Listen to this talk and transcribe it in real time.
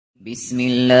بسم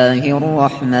الله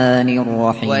الرحمن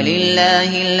الرحيم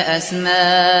ولله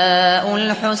الأسماء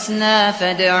الحسنى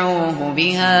فادعوه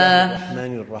بها. بسم الله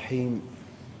الرحمن الرحيم.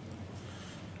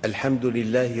 الحمد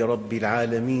لله رب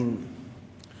العالمين،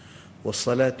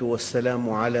 والصلاة والسلام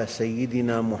على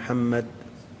سيدنا محمد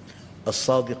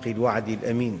الصادق الوعد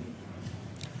الأمين.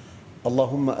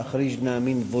 اللهم أخرجنا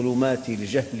من ظلمات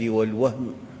الجهل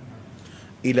والوهم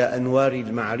إلى أنوار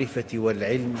المعرفة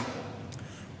والعلم،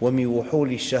 ومن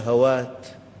وحول الشهوات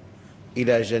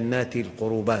إلى جنات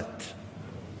القربات.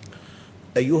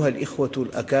 أيها الإخوة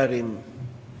الأكارم،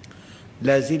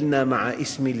 لا زلنا مع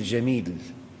اسم الجميل،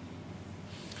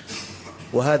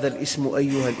 وهذا الاسم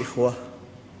أيها الإخوة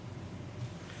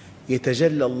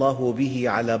يتجلى الله به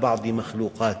على بعض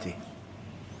مخلوقاته،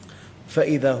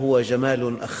 فإذا هو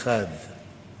جمال أخاذ،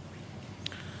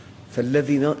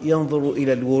 فالذي ينظر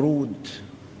إلى الورود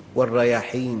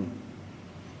والرياحين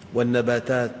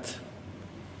والنباتات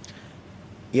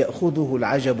يأخذه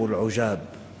العجب العجاب.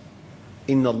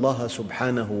 إن الله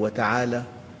سبحانه وتعالى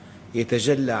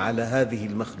يتجلى على هذه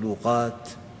المخلوقات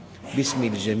باسم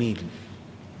الجميل.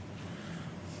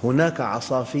 هناك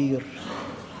عصافير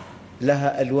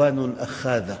لها ألوان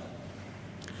أخاذة،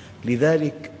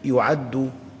 لذلك يعد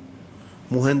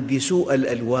مهندسو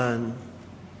الألوان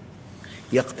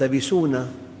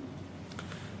يقتبسون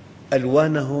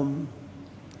ألوانهم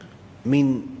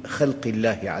من خلق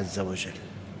الله عز وجل.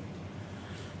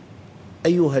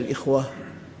 أيها الإخوة،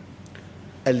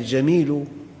 الجميل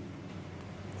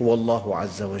هو الله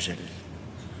عز وجل،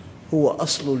 هو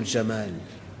أصل الجمال،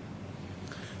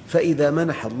 فإذا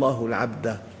منح الله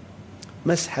العبد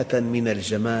مسحة من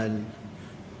الجمال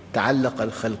تعلق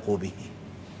الخلق به،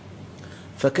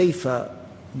 فكيف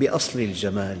بأصل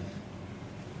الجمال؟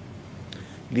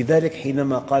 لذلك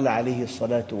حينما قال عليه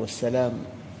الصلاة والسلام: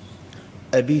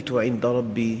 أبيت عند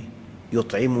ربي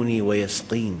يطعمني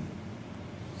ويسقين،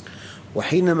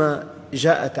 وحينما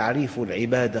جاء تعريف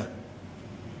العبادة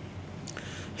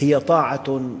هي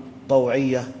طاعة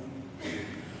طوعية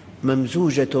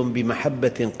ممزوجة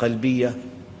بمحبة قلبية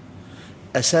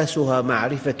أساسها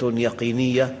معرفة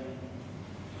يقينية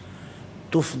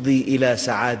تفضي إلى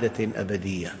سعادة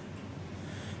أبدية.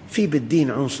 في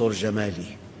بالدين عنصر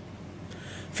جمالي،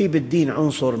 في بالدين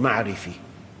عنصر معرفي،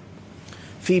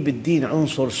 في بالدين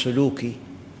عنصر سلوكي،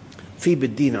 في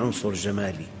بالدين عنصر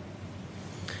جمالي.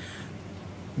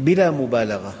 بلا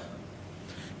مبالغة،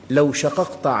 لو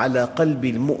شققت على قلب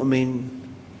المؤمن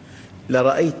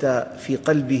لرأيت في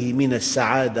قلبه من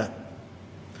السعادة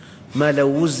ما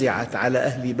لو وزعت على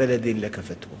أهل بلد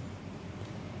لكفتهم.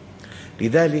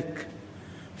 لذلك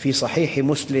في صحيح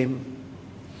مسلم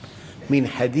من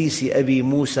حديث أبي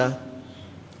موسى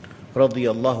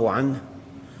رضي الله عنه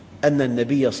أن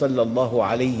النبي صلى الله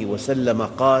عليه وسلم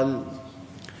قال: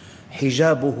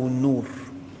 حجابه النور،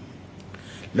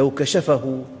 لو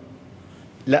كشفه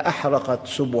لأحرقت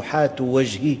سبحات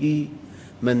وجهه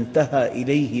ما انتهى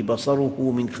إليه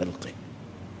بصره من خلقه.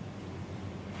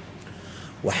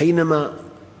 وحينما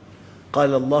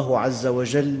قال الله عز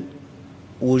وجل: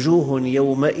 وجوه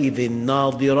يومئذ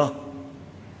ناظرة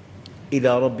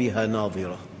إلى ربها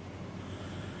ناظرة،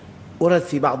 ورد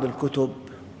في بعض الكتب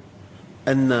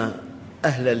أن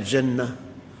أهل الجنة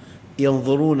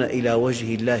ينظرون إلى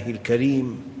وجه الله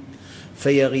الكريم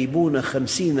فيغيبون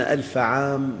 50,000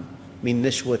 عام من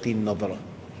نشوة النظرة.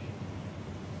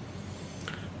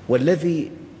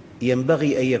 والذي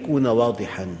ينبغي أن يكون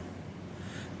واضحاً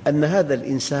أن هذا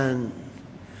الإنسان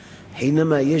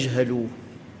حينما يجهل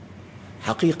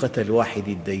حقيقة الواحد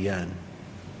الديان،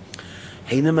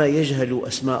 حينما يجهل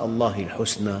أسماء الله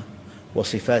الحسنى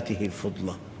وصفاته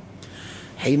الفضلى،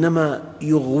 حينما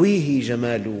يغويه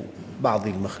جمال بعض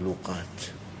المخلوقات،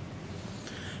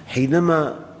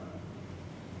 حينما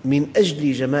من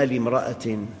أجل جمال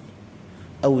امرأة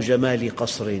أو جمال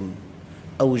قصر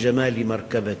أو جمال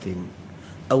مركبة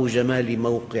أو جمال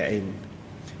موقع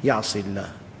يعصي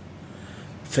الله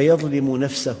فيظلم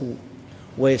نفسه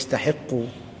ويستحق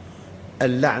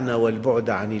اللعن والبعد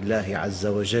عن الله عز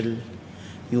وجل،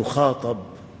 يخاطب: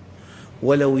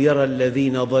 ولو يرى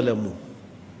الذين ظلموا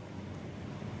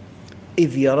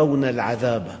إذ يرون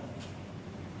العذاب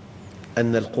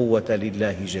أن القوة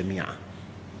لله جميعا.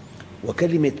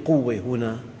 وكلمة قوة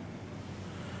هنا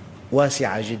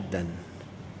واسعة جدا،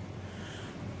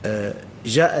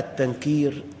 جاء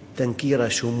التنكير تنكير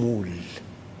شمول.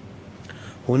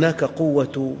 هناك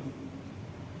قوة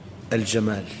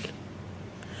الجمال،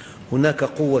 هناك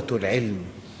قوة العلم،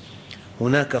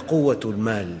 هناك قوة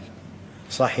المال.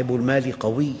 صاحب المال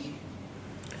قوي،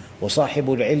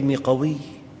 وصاحب العلم قوي،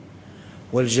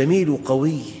 والجميل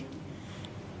قوي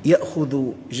يأخذ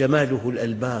جماله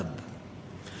الألباب.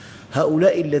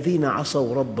 هؤلاء الذين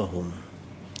عصوا ربهم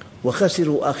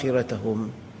وخسروا آخرتهم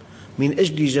من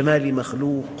أجل جمال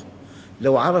مخلوق،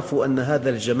 لو عرفوا أن هذا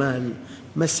الجمال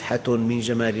مسحة من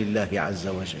جمال الله عز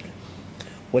وجل،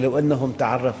 ولو أنهم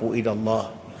تعرفوا إلى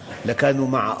الله لكانوا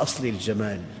مع أصل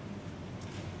الجمال.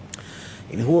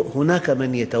 يعني هناك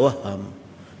من يتوهم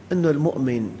أن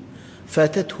المؤمن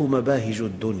فاتته مباهج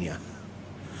الدنيا،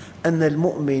 أن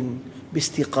المؤمن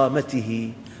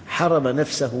باستقامته حرم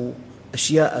نفسه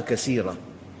أشياء كثيرة.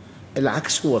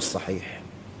 العكس هو الصحيح.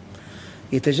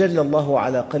 يتجلى الله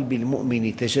على قلب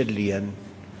المؤمن تجلياً،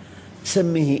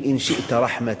 سمه إن شئت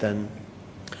رحمة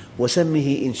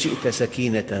وسمه إن شئت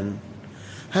سكينة.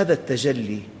 هذا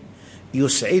التجلي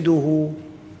يسعده،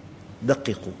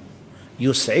 دققوا،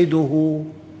 يسعده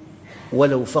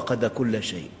ولو فقد كل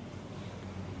شيء،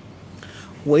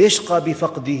 ويشقى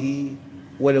بفقده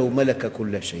ولو ملك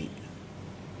كل شيء.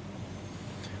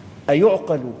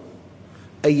 أيعقل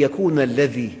أن يكون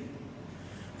الذي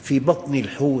في بطن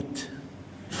الحوت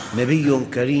نبي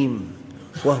كريم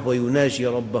وهو يناجي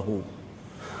ربه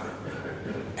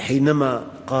حينما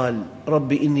قال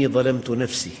رب إني ظلمت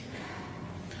نفسي،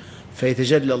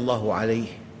 فيتجلى الله عليه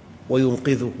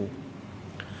وينقذه،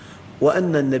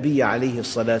 وأن النبي عليه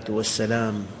الصلاة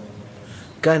والسلام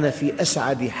كان في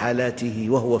أسعد حالاته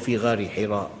وهو في غار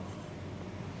حراء،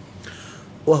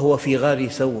 وهو في غار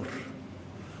ثور،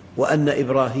 وأن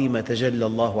إبراهيم تجلى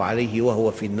الله عليه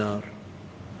وهو في النار.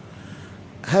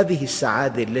 هذه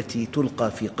السعادة التي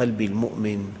تلقى في قلب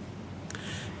المؤمن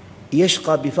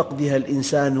يشقى بفقدها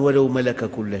الإنسان ولو ملك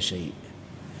كل شيء.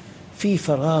 في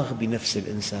فراغ بنفس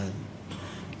الإنسان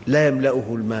لا يملأه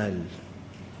المال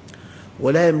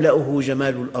ولا يملأه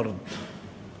جمال الأرض.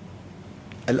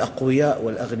 الأقوياء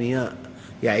والأغنياء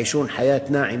يعيشون حياة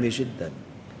ناعمة جدا،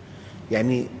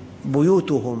 يعني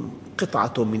بيوتهم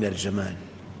قطعة من الجمال،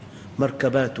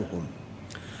 مركباتهم،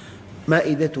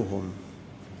 مائدتهم،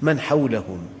 من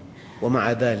حولهم،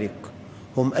 ومع ذلك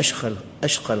هم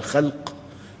أشقى الخلق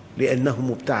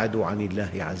لأنهم ابتعدوا عن الله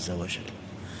عز وجل.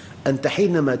 أنت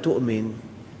حينما تؤمن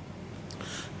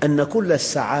أن كل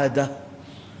السعادة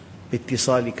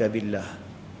باتصالك بالله،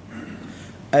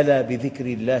 ألا بذكر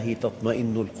الله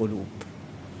تطمئن القلوب،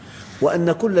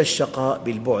 وأن كل الشقاء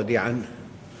بالبعد عنه،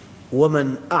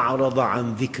 ومن أعرض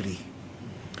عن ذكري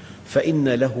فإن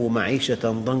له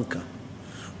معيشة ضنكا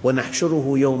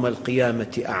ونحشره يوم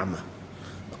القيامة أعمى.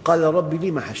 قال رب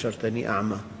لم حشرتني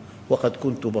أعمى وقد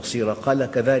كنت بصيرا؟ قال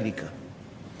كذلك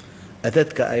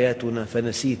أتتك آياتنا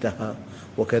فنسيتها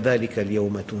وكذلك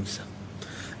اليوم تنسى.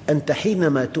 أنت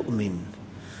حينما تؤمن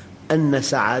أن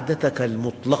سعادتك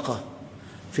المطلقة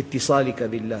في اتصالك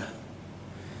بالله،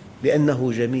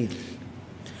 لأنه جميل،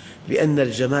 لأن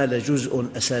الجمال جزء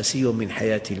أساسي من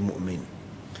حياة المؤمن،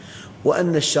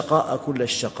 وأن الشقاء كل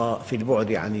الشقاء في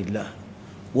البعد عن الله،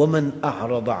 ومن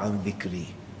أعرض عن ذكري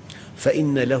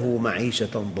فإن له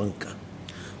معيشة ضنكا.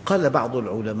 قال بعض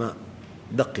العلماء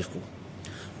دققوا،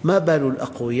 ما بال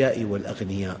الأقوياء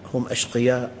والأغنياء هم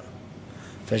أشقياء؟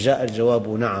 فجاء الجواب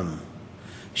نعم،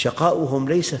 شقاؤهم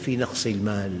ليس في نقص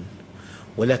المال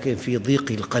ولكن في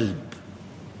ضيق القلب.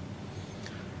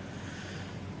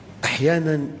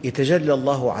 أحيانا يتجلى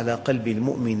الله على قلب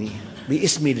المؤمن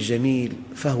باسم الجميل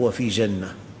فهو في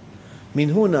جنة.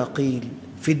 من هنا قيل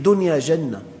في الدنيا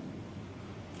جنة،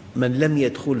 من لم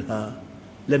يدخلها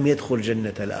لم يدخل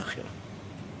جنة الآخرة.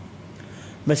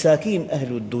 مساكين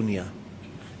أهل الدنيا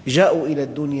جاءوا إلى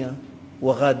الدنيا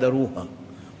وغادروها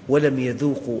ولم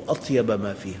يذوقوا أطيب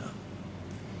ما فيها.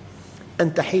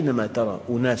 أنت حينما ترى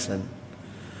أناساً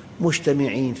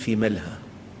مجتمعين في ملهى،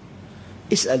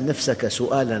 اسأل نفسك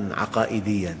سؤالاً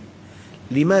عقائدياً: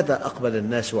 لماذا أقبل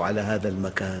الناس على هذا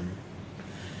المكان؟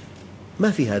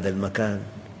 ما في هذا المكان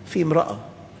في امرأة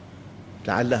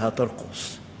لعلها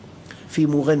ترقص، في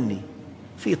مغني،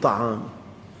 في طعام.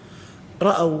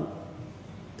 رأوا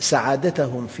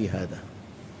سعادتهم في هذا،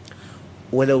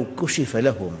 ولو كشف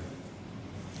لهم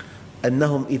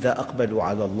أنهم إذا أقبلوا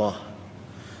على الله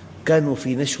كانوا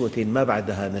في نشوة ما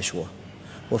بعدها نشوة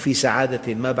وفي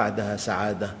سعادة ما بعدها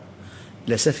سعادة،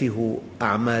 لسفهوا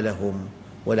أعمالهم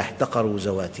ولاحتقروا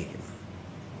ذواتهم.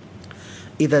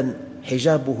 إذن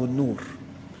حجابه النور،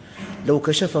 لو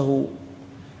كشفه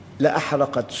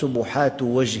لأحرقت سبحات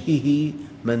وجهه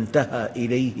ما انتهى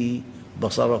إليه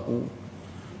بصره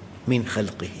من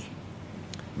خلقه،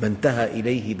 ما انتهى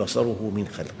إليه بصره من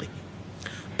خلقه.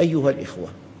 أيها الإخوة،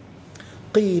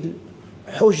 قيل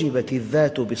حجبت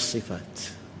الذات بالصفات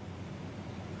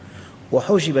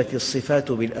وحجبت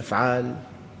الصفات بالأفعال،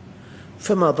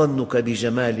 فما ظنك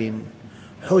بجمال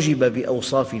حجب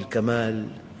بأوصاف الكمال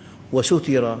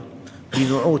وستر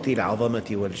بنعوت العظمة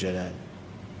والجلال.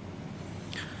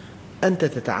 أنت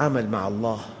تتعامل مع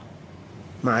الله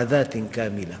مع ذات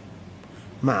كاملة،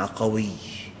 مع قوي،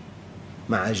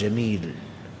 مع جميل،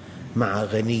 مع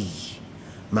غني،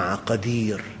 مع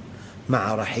قدير،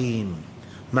 مع رحيم،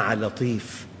 مع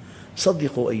لطيف.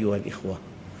 صدقوا أيها الإخوة،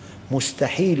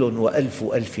 مستحيل وألف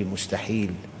ألف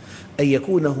مستحيل أن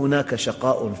يكون هناك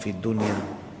شقاء في الدنيا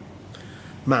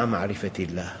مع معرفة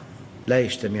الله، لا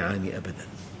يجتمعان أبدا.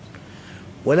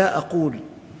 ولا أقول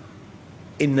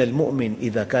إن المؤمن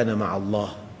إذا كان مع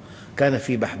الله كان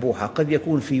في بحبوحة، قد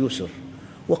يكون في يسر،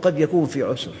 وقد يكون في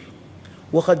عسر،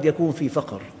 وقد يكون في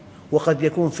فقر، وقد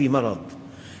يكون في مرض،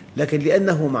 لكن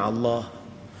لأنه مع الله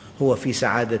هو في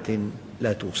سعادة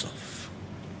لا توصف.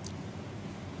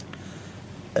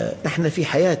 نحن في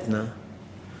حياتنا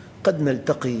قد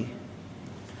نلتقي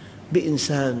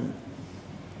بإنسان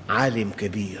عالم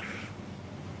كبير،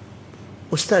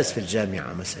 أستاذ في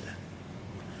الجامعة مثلا،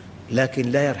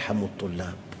 لكن لا يرحم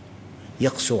الطلاب،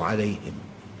 يقسو عليهم،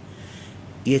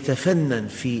 يتفنن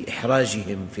في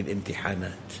إحراجهم في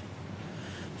الامتحانات،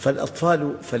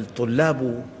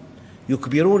 فالطلاب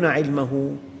يكبرون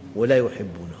علمه ولا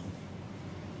يحبونه.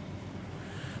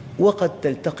 وقد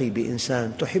تلتقي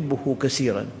بإنسان تحبه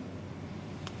كثيرا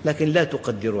لكن لا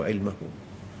تقدر علمه،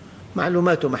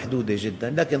 معلوماته محدودة جدا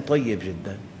لكن طيب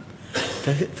جدا.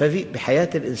 بحياة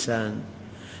الإنسان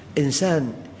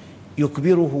إنسان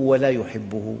يكبره ولا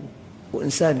يحبه،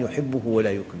 وإنسان يحبه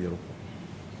ولا يكبره.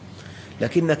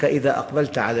 لكنك إذا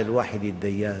أقبلت على الواحد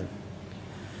الديان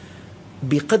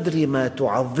بقدر ما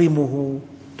تعظمه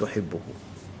تحبه،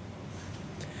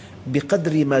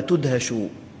 بقدر ما تدهش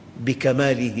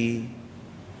بكماله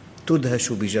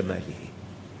تدهش بجماله،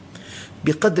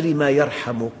 بقدر ما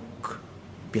يرحمك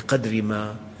بقدر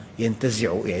ما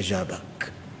ينتزع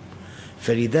إعجابك.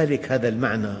 فلذلك هذا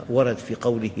المعنى ورد في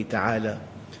قوله تعالى: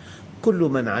 كل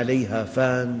من عليها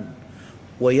فان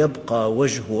ويبقى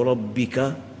وجه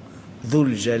ربك ذو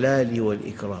الجلال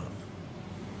والإكرام.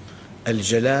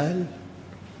 الجلال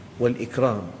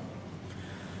والإكرام،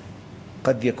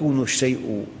 قد يكون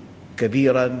الشيء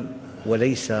كبيراً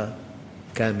وليس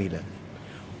كاملاً،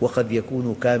 وقد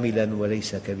يكون كاملاً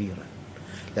وليس كبيراً،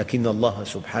 لكن الله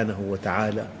سبحانه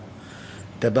وتعالى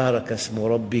تبارك اسم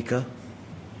ربك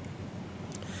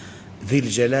ذي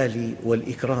الجلال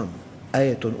والإكرام.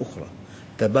 آية أخرى: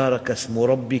 تبارك اسم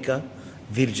ربك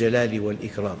ذي الجلال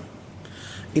والإكرام.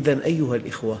 إذن أيها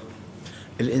الإخوة،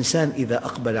 الإنسان إذا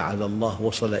أقبل على الله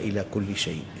وصل إلى كل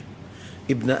شيء.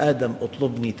 ابن آدم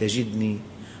اطلبني تجدني،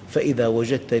 فإذا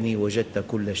وجدتني وجدت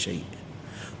كل شيء،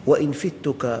 وإن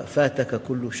فتك فاتك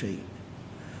كل شيء،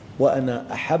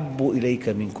 وأنا أحب إليك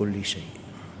من كل شيء.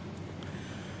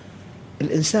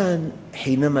 الإنسان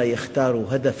حينما يختار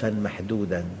هدفاً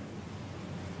محدوداً،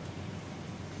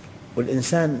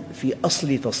 والإنسان في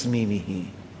أصل تصميمه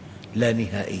لا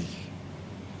نهائي،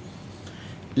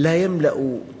 لا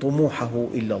يملأ طموحه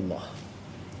إلا الله،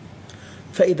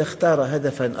 فإذا اختار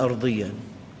هدفاً أرضياً،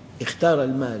 اختار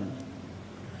المال،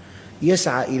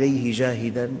 يسعى إليه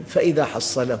جاهداً، فإذا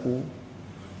حصله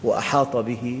وأحاط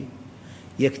به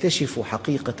يكتشف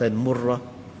حقيقة مرة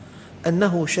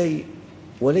أنه شيء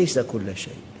وليس كل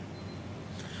شيء.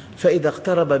 فإذا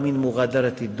اقترب من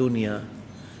مغادرة الدنيا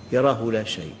يراه لا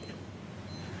شيء.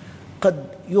 قد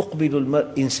يقبل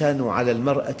الإنسان على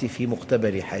المرأة في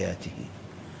مقتبل حياته،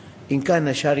 إن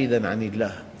كان شارداً عن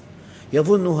الله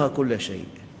يظنها كل شيء،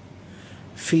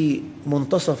 في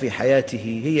منتصف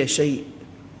حياته هي شيء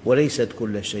وليست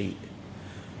كل شيء،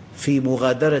 في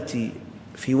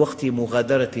وقت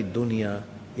مغادرة الدنيا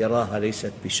يراها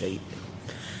ليست بشيء.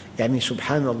 يعني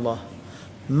سبحان الله،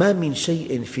 ما من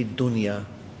شيء في الدنيا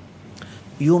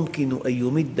يمكن أن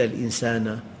يمد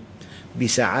الإنسان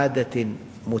بسعادة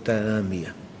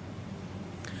متنامية،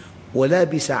 ولا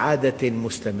بسعادة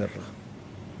مستمرة،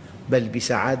 بل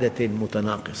بسعادة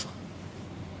متناقصة.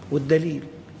 والدليل: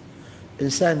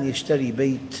 إنسان يشتري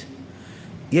بيت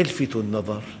يلفت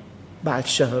النظر، بعد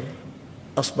شهر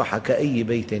أصبح كأي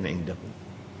بيت عنده.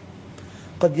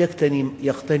 قد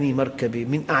يقتني مركبة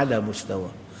من أعلى مستوى،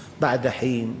 بعد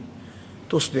حين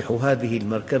تصبح هذه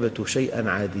المركبة شيئاً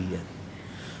عادياً.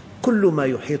 كل ما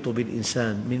يحيط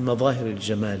بالإنسان من مظاهر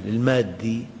الجمال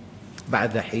المادي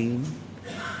بعد حين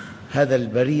هذا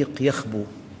البريق يخبو،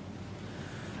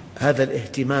 هذا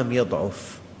الاهتمام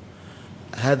يضعف،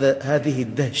 هذه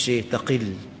الدهشة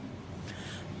تقل،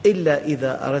 إلا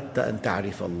إذا أردت أن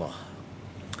تعرف الله.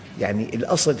 يعني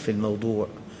الأصل في الموضوع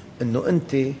أنه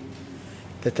أنت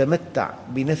تتمتع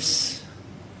بنفس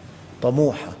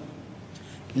طموحة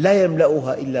لا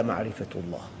يملأها إلا معرفة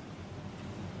الله.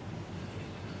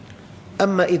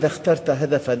 أما إذا اخترت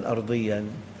هدفاً أرضياً،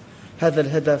 هذا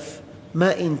الهدف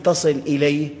ما إن تصل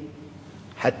إليه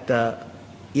حتى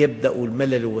يبدأ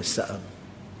الملل والسأم.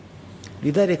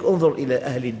 لذلك انظر إلى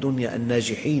أهل الدنيا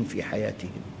الناجحين في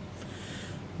حياتهم،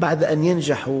 بعد أن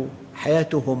ينجحوا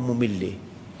حياتهم مملة،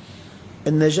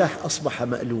 النجاح أصبح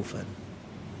مألوفاً،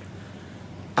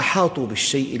 أحاطوا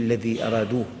بالشيء الذي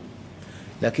أرادوه،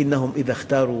 لكنهم إذا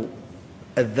اختاروا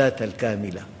الذات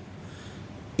الكاملة،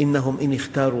 إنهم إن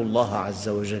اختاروا الله عز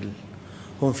وجل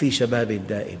هم في شباب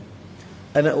دائم.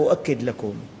 أنا أؤكد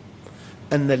لكم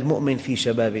أن المؤمن في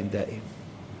شباب دائم،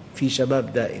 في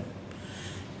شباب دائم،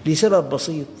 لسبب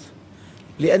بسيط،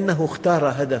 لأنه اختار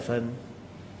هدفاً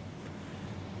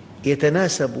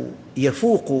يتناسب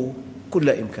يفوق كل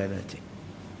إمكاناته.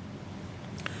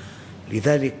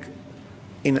 لذلك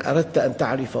إن أردت أن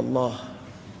تعرف الله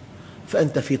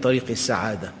فأنت في طريق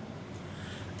السعادة.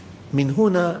 من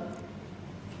هنا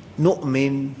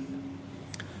نؤمن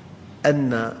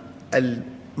أن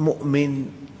المؤمن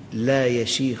لا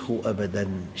يشيخ أبداً،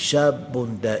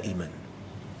 شاب دائماً.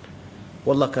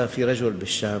 والله كان في رجل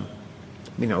بالشام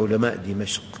من علماء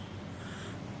دمشق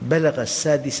بلغ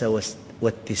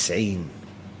 96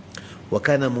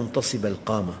 وكان منتصب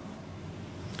القامة،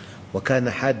 وكان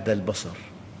حاد البصر،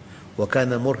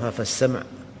 وكان مرهف السمع،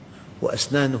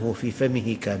 وأسنانه في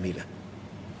فمه كاملة،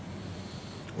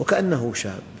 وكأنه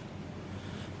شاب.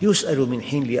 يسأل من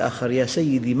حين لآخر: يا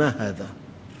سيدي ما هذا؟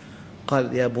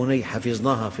 قال: يا بني،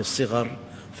 حفظناها في الصغر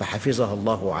فحفظها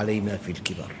الله علينا في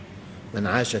الكبر، من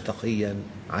عاش تقياً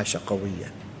عاش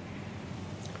قوياً.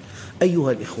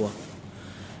 أيها الإخوة،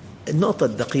 النقطة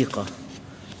الدقيقة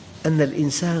أن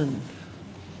الإنسان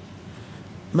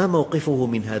ما موقفه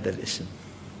من هذا الاسم؟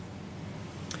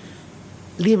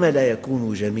 لم لا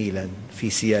يكون جميلاً في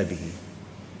ثيابه،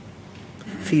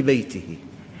 في بيته؟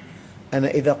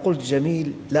 أنا إذا قلت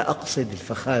جميل لا أقصد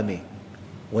الفخامة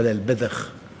ولا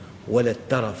البذخ ولا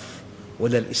الترف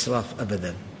ولا الإسراف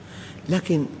أبداً،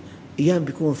 لكن أيام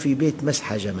يكون في بيت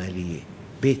مسحة جمالية،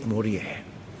 بيت مريح،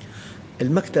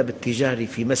 المكتب التجاري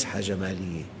في مسحة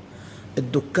جمالية،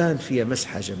 الدكان فيها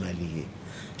مسحة جمالية،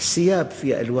 الثياب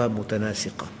فيها ألوان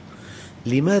متناسقة.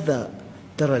 لماذا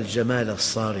ترى الجمال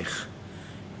الصارخ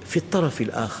في الطرف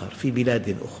الآخر في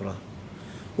بلاد أخرى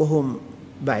وهم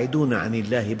بعيدون عن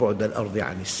الله بعد الأرض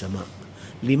عن السماء؟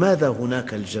 لماذا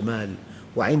هناك الجمال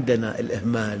وعندنا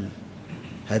الإهمال؟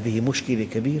 هذه مشكلة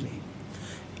كبيرة.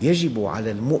 يجب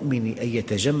على المؤمن أن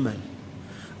يتجمل.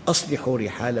 أصلحوا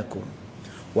رحالكم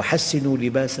وحسنوا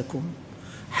لباسكم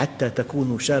حتى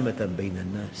تكونوا شامة بين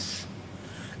الناس.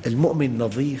 المؤمن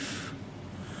نظيف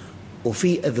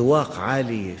وفي أذواق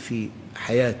عالية في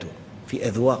حياته، في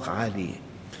أذواق عالية.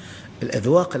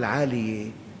 الأذواق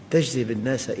العالية تجذب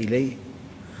الناس إليه.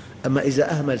 أما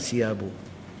إذا أهمل ثيابه،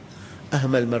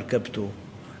 أهمل مركبته،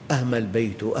 أهمل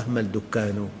بيته، أهمل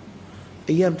دكانه،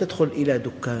 أيام تدخل إلى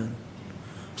دكان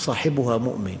صاحبها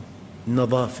مؤمن،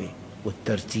 النظافة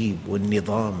والترتيب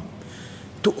والنظام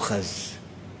تؤخذ،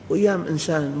 وأيام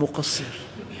إنسان مقصر،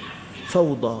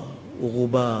 فوضى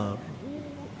وغبار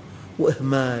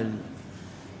وإهمال.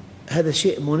 هذا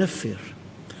شيء منفر.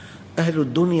 أهل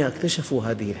الدنيا اكتشفوا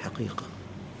هذه الحقيقة،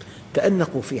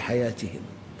 تأنقوا في حياتهم،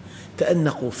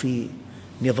 تأنقوا في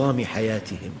نظام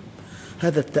حياتهم.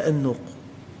 هذا التأنق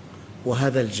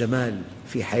وهذا الجمال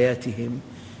في حياتهم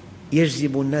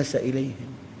يجذب الناس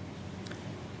إليهم.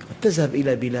 قد تذهب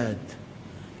إلى بلاد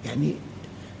يعني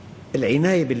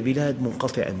العناية بالبلاد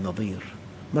منقطع النظير.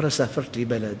 مرة سافرت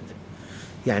لبلد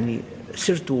يعني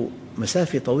سرت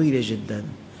مسافة طويلة جدا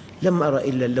لم أرى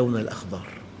إلا اللون الأخضر،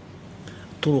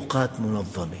 طرقات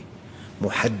منظمة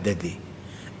محددة،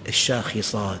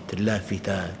 الشاخصات،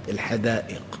 اللافتات،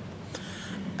 الحدائق.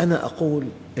 أنا أقول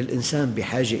الإنسان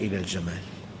بحاجة إلى الجمال،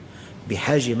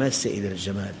 بحاجة ماسة إلى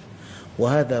الجمال،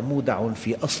 وهذا مودع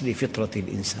في أصل فطرة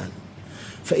الإنسان.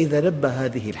 فإذا لبى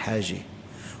هذه الحاجة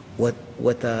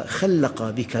وتخلق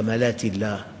بكمالات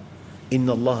الله، إن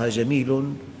الله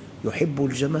جميل يحب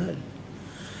الجمال،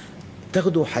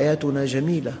 تغدو حياتنا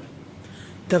جميلة،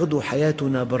 تغدو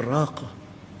حياتنا براقة.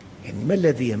 يعني ما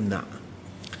الذي يمنع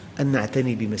أن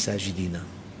نعتني بمساجدنا،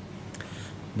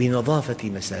 بنظافة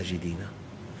مساجدنا،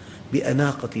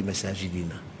 بأناقة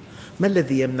مساجدنا؟ ما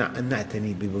الذي يمنع أن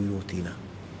نعتني ببيوتنا؟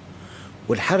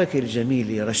 والحركة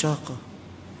الجميلة رشاقة،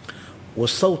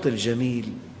 والصوت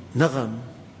الجميل نغم.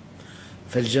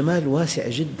 فالجمال واسع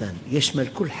جدا يشمل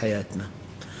كل حياتنا،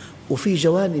 وفي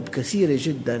جوانب كثيرة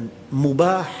جدا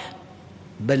مباح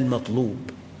بل مطلوب.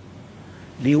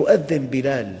 ليؤذن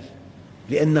بلال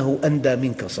لأنه أندى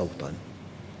منك صوتا،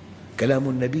 كلام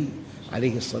النبي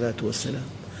عليه الصلاة والسلام،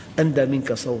 أندى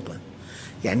منك صوتا.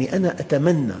 يعني أنا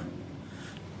أتمنى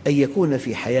أن يكون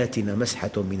في حياتنا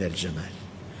مسحة من الجمال،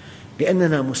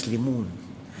 لأننا مسلمون.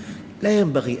 لا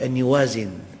ينبغي أن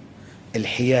يوازن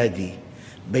الحيادي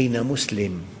بين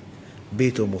مسلم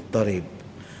بيته مضطرب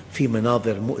في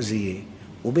مناظر مؤذية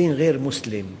وبين غير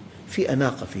مسلم في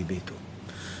أناقة في بيته.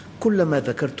 كلما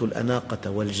ذكرت الأناقة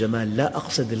والجمال لا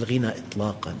أقصد الغنى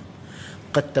إطلاقاً،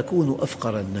 قد تكون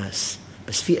أفقر الناس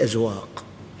بس في أذواق،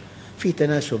 في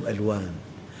تناسب ألوان،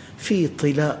 في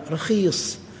طلاء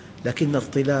رخيص لكن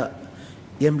الطلاء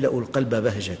يملأ القلب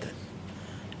بهجة.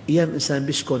 أيام إنسان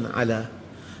يسكن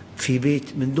في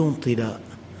بيت من دون طلاء،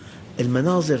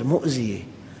 المناظر مؤذية،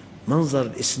 منظر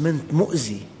الإسمنت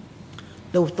مؤذي،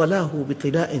 لو طلاه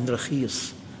بطلاء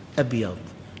رخيص أبيض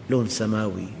لون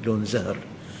سماوي لون زهر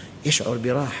يشعر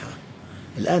براحة.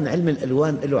 الآن علم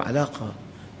الألوان له علاقة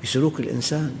بسلوك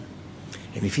الإنسان،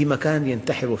 يعني في مكان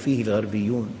ينتحر فيه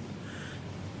الغربيون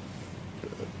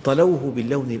طلوه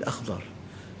باللون الأخضر،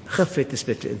 خفت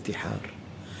نسبة الانتحار.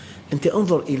 أنت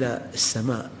انظر إلى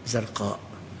السماء زرقاء،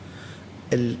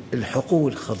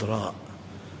 الحقول خضراء،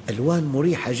 ألوان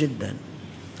مريحة جدا.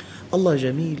 الله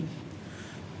جميل.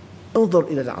 انظر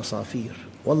إلى العصافير،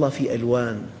 والله في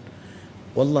ألوان،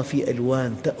 والله في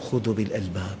ألوان تأخذ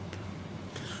بالألباب.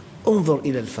 انظر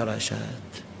إلى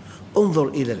الفراشات، انظر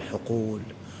إلى الحقول،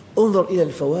 انظر إلى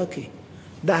الفواكه،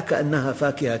 دعك أنها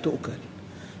فاكهة تؤكل،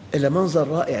 إلى منظر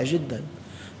رائع جدا.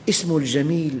 اسم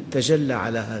الجميل تجلى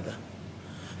على هذا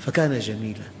فكان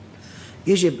جميلا.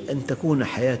 يجب أن تكون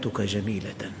حياتك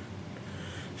جميلة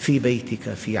في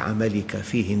بيتك، في عملك،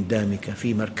 في هندامك،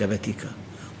 في مركبتك.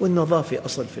 والنظافة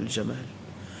أصل في الجمال،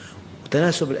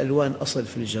 وتناسب الألوان أصل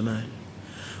في الجمال،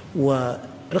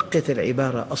 ورقة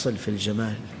العبارة أصل في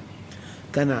الجمال.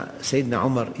 كان سيدنا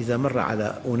عمر إذا مر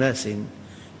على أناس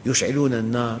يشعلون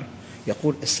النار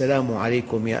يقول: السلام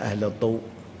عليكم يا أهل الضوء،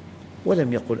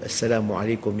 ولم يقل السلام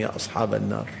عليكم يا أصحاب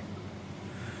النار،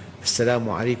 السلام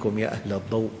عليكم يا أهل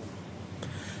الضوء.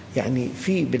 يعني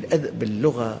في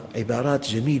باللغة عبارات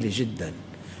جميلة جدا،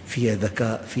 فيها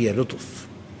ذكاء، فيها لطف.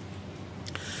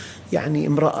 يعني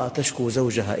امرأة تشكو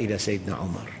زوجها إلى سيدنا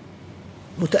عمر،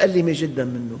 متألمة جدا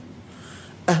منه،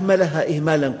 أهملها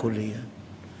إهمالا كليا.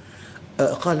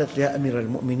 قالت: يا أمير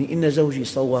المؤمنين إن زوجي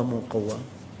صوام قوام.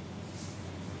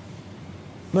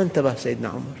 ما انتبه سيدنا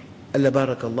عمر، قال: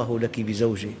 بارك الله لك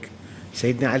بزوجك.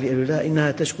 سيدنا علي قال له: لا،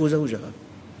 إنها تشكو زوجها.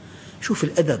 شوف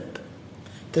الأدب،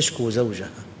 تشكو زوجها.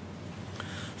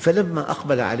 فلما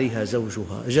أقبل عليها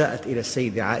زوجها جاءت إلى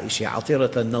السيدة عائشة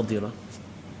عطرة نضرة،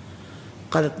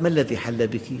 قالت: ما الذي حل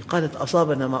بك؟ قالت: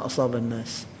 أصابنا ما أصاب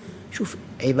الناس. شوف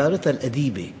عبارتها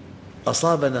الأديبة،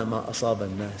 أصابنا ما أصاب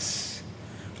الناس.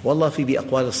 والله في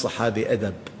بأقوال الصحابة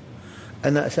أدب.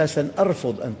 أنا أساساً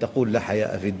أرفض أن تقول لا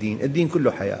حياء في الدين، الدين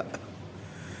كله حياء.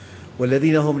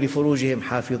 والذين هم لفروجهم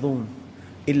حافظون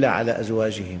إلا على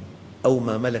أزواجهم أو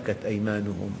ما ملكت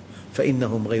أيمانهم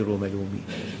فإنهم غير ملومين.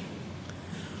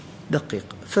 دقق: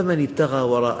 فمن ابتغى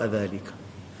وراء ذلك.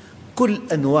 كل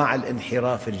أنواع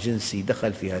الانحراف الجنسي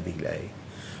دخل في هذه الآية.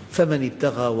 فمن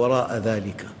ابتغى وراء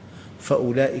ذلك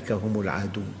فأولئك هم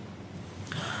العادون.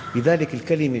 لذلك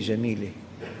الكلمة جميلة،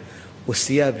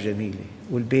 والثياب جميلة،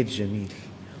 والبيت جميل،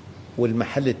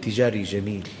 والمحل التجاري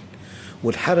جميل،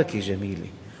 والحركة جميلة.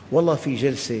 والله في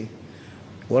جلسة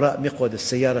وراء مقود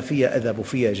السيارة فيها أدب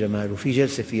وفيها جمال، وفي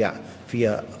جلسة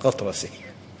فيها غطرسة.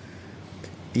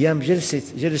 أيام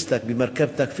جلستك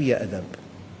بمركبتك فيها أدب،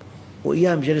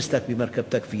 وأيام جلستك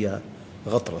بمركبتك فيها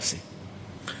غطرسة.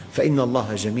 فإن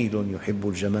الله جميل يحب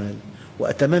الجمال،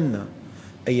 وأتمنى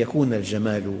أن يكون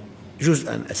الجمال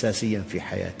جزءاً أساسياً في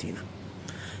حياتنا.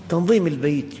 تنظيم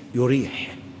البيت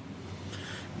يريح.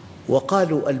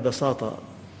 وقالوا البساطة،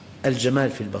 الجمال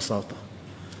في البساطة.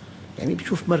 يعني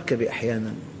بتشوف مركبة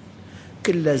أحياناً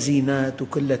كلها زينات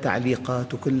وكلها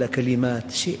تعليقات وكلها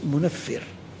كلمات، شيء منفر.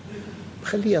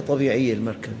 خليها طبيعية،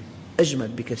 المركبة أجمل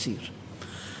بكثير.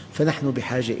 فنحن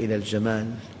بحاجة إلى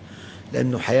الجمال،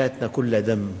 لأن حياتنا كلها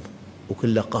دم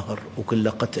وكلها قهر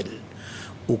وكلها قتل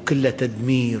وكلها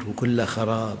تدمير وكلها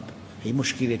خراب. هي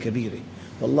مشكلة كبيرة.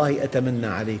 والله أتمنى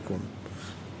عليكم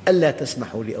ألا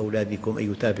تسمحوا لأولادكم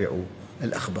أن يتابعوا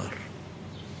الأخبار،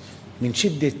 من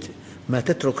شدة ما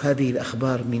تترك هذه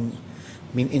الأخبار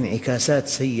من انعكاسات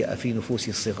سيئة في نفوس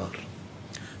الصغار.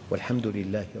 والحمد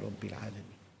لله رب العالمين.